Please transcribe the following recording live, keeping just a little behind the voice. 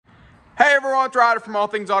Hey everyone, it's Ryder from All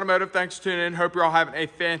Things Automotive. Thanks for tuning in. Hope you're all having a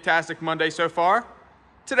fantastic Monday so far.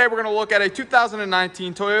 Today we're going to look at a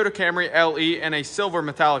 2019 Toyota Camry LE and a silver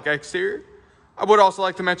metallic exterior. I would also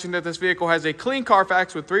like to mention that this vehicle has a clean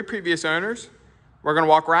CARFAX with 3 previous owners. We're going to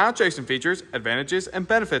walk around, show you some features, advantages, and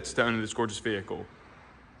benefits to owning this gorgeous vehicle.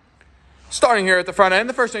 Starting here at the front end,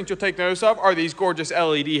 the first thing you'll take notice of are these gorgeous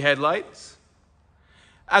LED headlights.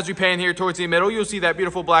 As we pan here towards the middle, you'll see that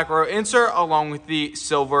beautiful black row insert along with the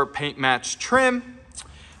silver paint match trim.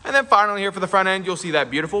 And then finally here for the front end, you'll see that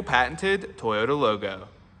beautiful patented Toyota logo.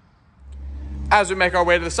 As we make our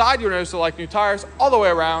way to the side, you'll notice the like new tires all the way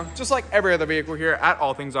around, just like every other vehicle here at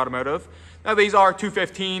All Things Automotive. Now these are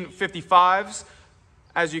 215/55s.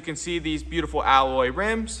 As you can see, these beautiful alloy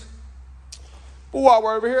rims. But while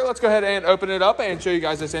we're over here, let's go ahead and open it up and show you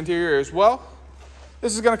guys this interior as well.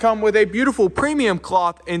 This is going to come with a beautiful premium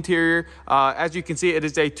cloth interior. As you can see, it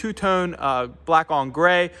is a two-tone black on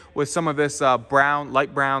gray with some of this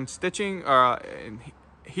light brown stitching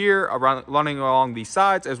here running along the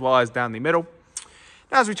sides as well as down the middle.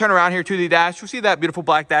 Now, as we turn around here to the dash, you'll see that beautiful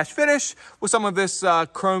black dash finish with some of this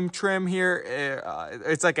chrome trim here.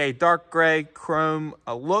 It's like a dark gray chrome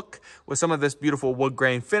look with some of this beautiful wood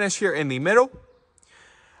grain finish here in the middle.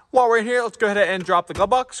 While we're in here, let's go ahead and drop the glove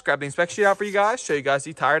box, grab the inspection sheet out for you guys, show you guys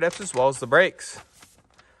the tire depths as well as the brakes.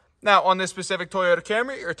 Now, on this specific Toyota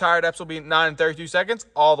Camry, your tire depths will be 9 and 32 seconds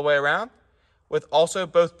all the way around, with also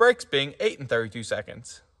both brakes being 8 and 32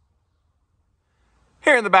 seconds.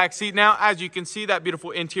 Here in the back seat now, as you can see, that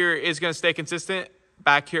beautiful interior is going to stay consistent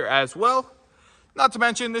back here as well. Not to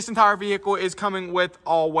mention, this entire vehicle is coming with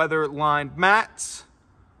all-weather lined mats.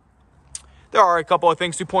 There are a couple of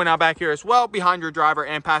things to point out back here as well. Behind your driver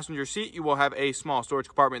and passenger seat, you will have a small storage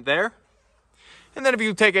compartment there. And then if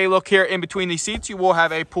you take a look here in between these seats, you will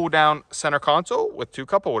have a pull-down center console with 2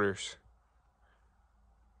 cup holders.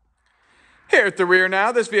 Here at the rear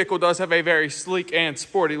now, this vehicle does have a very sleek and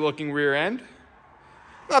sporty looking rear end.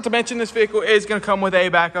 Not to mention, this vehicle is going to come with a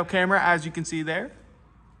backup camera, as you can see there.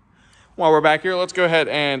 While we're back here, let's go ahead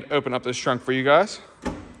and open up this trunk for you guys.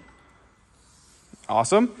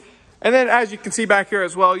 Awesome. And then as you can see back here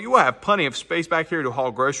as well, you will have plenty of space back here to haul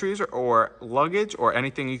groceries or luggage or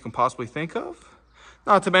anything you can possibly think of.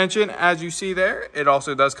 Not to mention, as you see there, it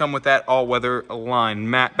also does come with that all-weather line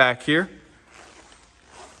mat back here.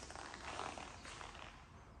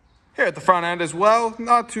 Here at the front end as well,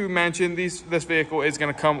 not to mention this vehicle is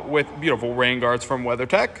going to come with beautiful rain guards from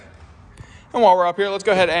WeatherTech. And while we're up here, let's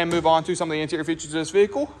go ahead and move on to some of the interior features of this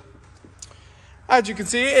vehicle. As you can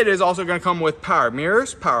see, it is also going to come with power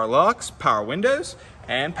mirrors, power locks, power windows,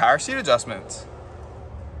 and power seat adjustments.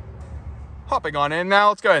 Hopping on in now,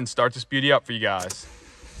 let's go ahead and start this beauty up for you guys.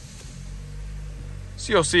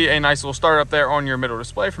 So you'll see a nice little start up there on your middle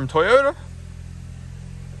display from Toyota.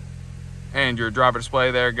 And your driver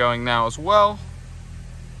display there going now as well.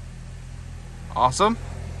 Awesome.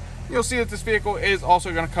 You'll see that this vehicle is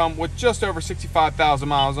also going to come with just over 65,000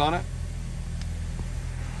 miles on it.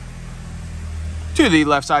 To the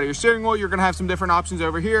left side of your steering wheel, you're going to have some different options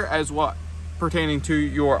over here as well pertaining to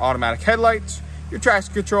your automatic headlights, your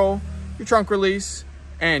traction control, your trunk release,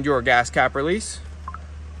 and your gas cap release.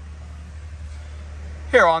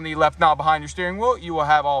 Here on the left knob behind your steering wheel, you will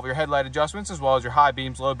have all of your headlight adjustments as well as your high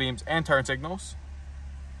beams, low beams, and turn signals.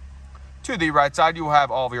 To the right side, you will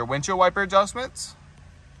have all of your windshield wiper adjustments.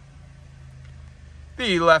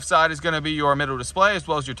 The left side is going to be your middle display as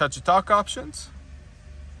well as your touch to talk options.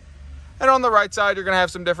 And on the right side, you're going to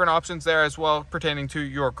have some different options there as well pertaining to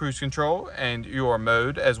your cruise control and your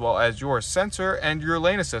mode as well as your sensor and your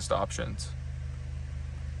lane assist options.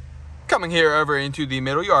 Coming here over into the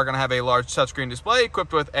middle, you are going to have a large touchscreen display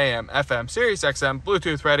equipped with AM, FM, Sirius XM,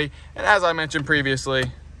 Bluetooth ready, and as I mentioned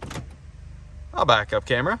previously, a backup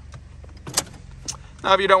camera.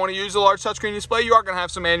 Now, if you don't want to use the large touchscreen display, you are going to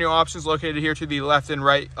have some manual options located here to the left and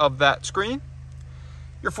right of that screen.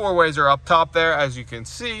 Your 4-ways are up top there, as you can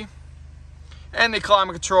see. And the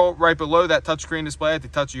climate control right below that touchscreen display at the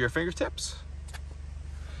touch of your fingertips.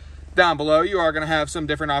 Down below, you are going to have some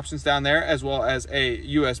different options down there, as well as a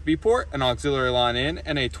USB port, an auxiliary line in,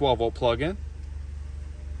 and a 12-volt plug-in.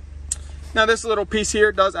 Now, this little piece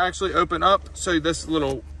here does actually open up, so this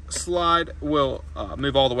little slide will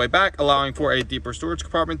move all the way back, allowing for a deeper storage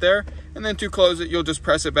compartment there. And then to close it, you'll just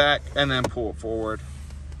press it back and then pull it forward.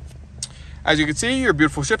 As you can see, your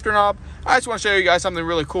beautiful shifter knob. I just want to show you guys something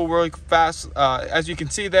really cool, really fast. As you can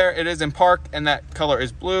see there, it is in park and that color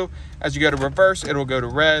is blue. As you go to reverse, it will go to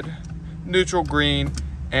red, neutral, green,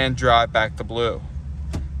 and drive back to blue.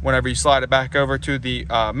 Whenever you slide it back over to the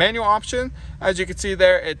manual option, as you can see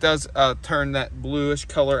there, it does turn that bluish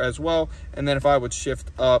color as well. And then if I would shift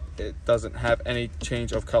up, it doesn't have any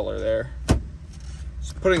change of color there.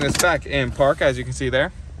 Just putting this back in park, as you can see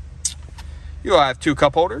there, you'll have 2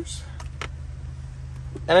 cup holders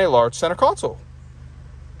and a large center console.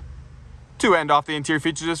 To end off the interior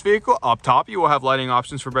features of this vehicle, up top you will have lighting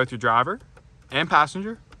options for both your driver and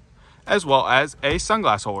passenger, as well as a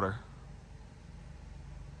sunglass holder.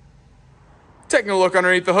 Taking a look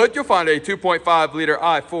underneath the hood, you'll find a 2.5 liter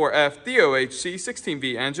i4F DOHC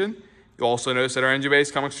 16V engine. You'll also notice that our engine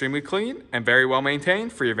bays come extremely clean and very well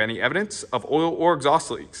maintained, free of any evidence of oil or exhaust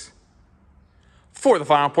leaks. For the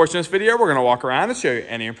final portion of this video, we're going to walk around and show you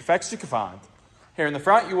any imperfections you can find. Here in the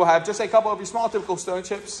front, you will have just a couple of your small typical stone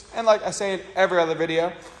chips, and like I say in every other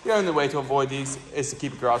video, the only way to avoid these is to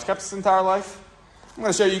keep your garage kept its entire life. I'm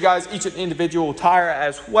going to show you guys each an individual tire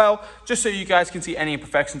as well, just so you guys can see any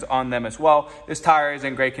imperfections on them as well. This tire is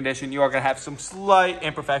in great condition. You are going to have some slight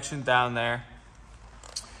imperfections down there.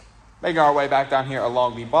 Making our way back down here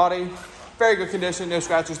along the body. Very good condition, no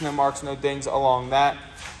scratches, no marks, no dings along that.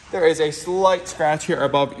 There is a slight scratch here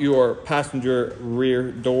above your passenger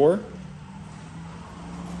rear door.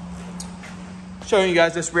 Showing you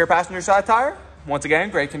guys this rear passenger side tire. Once again,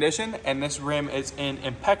 great condition, and this rim is in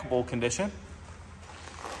impeccable condition.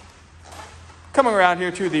 Coming around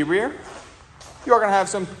here to the rear, you are going to have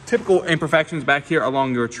some typical imperfections back here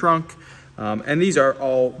along your trunk. And these are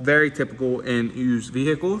all very typical in used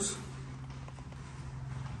vehicles.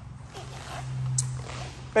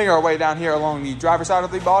 Making our way down here along the driver's side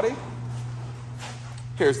of the body.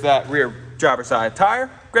 Here's that rear driver's side tire.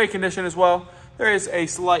 Great condition as well. There is a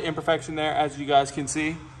slight imperfection there, as you guys can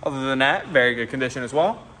see. Other than that, very good condition as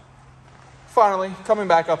well. Finally, coming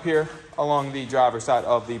back up here along the driver's side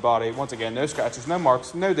of the body. Once again, no scratches, no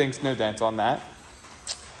marks, no dings, no dents on that.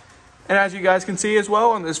 And as you guys can see as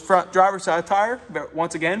well on this front driver's side tire,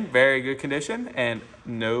 once again, very good condition and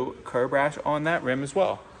no curb rash on that rim as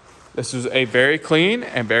well. This is a very clean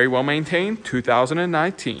and very well maintained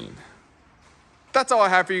 2019. That's all I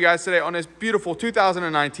have for you guys today on this beautiful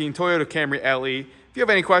 2019 Toyota Camry LE. If you have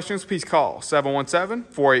any questions, please call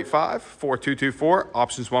 717-485-4224,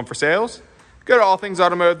 options 1 for sales. Go to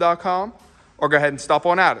allthingsautomotive.com or go ahead and stop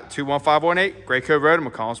on out at 21518 Gray Cove Road in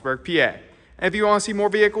McCollumsburg, PA. And if you want to see more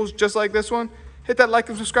vehicles just like this one, hit that like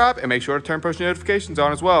and subscribe and make sure to turn push notifications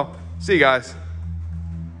on as well. See you guys.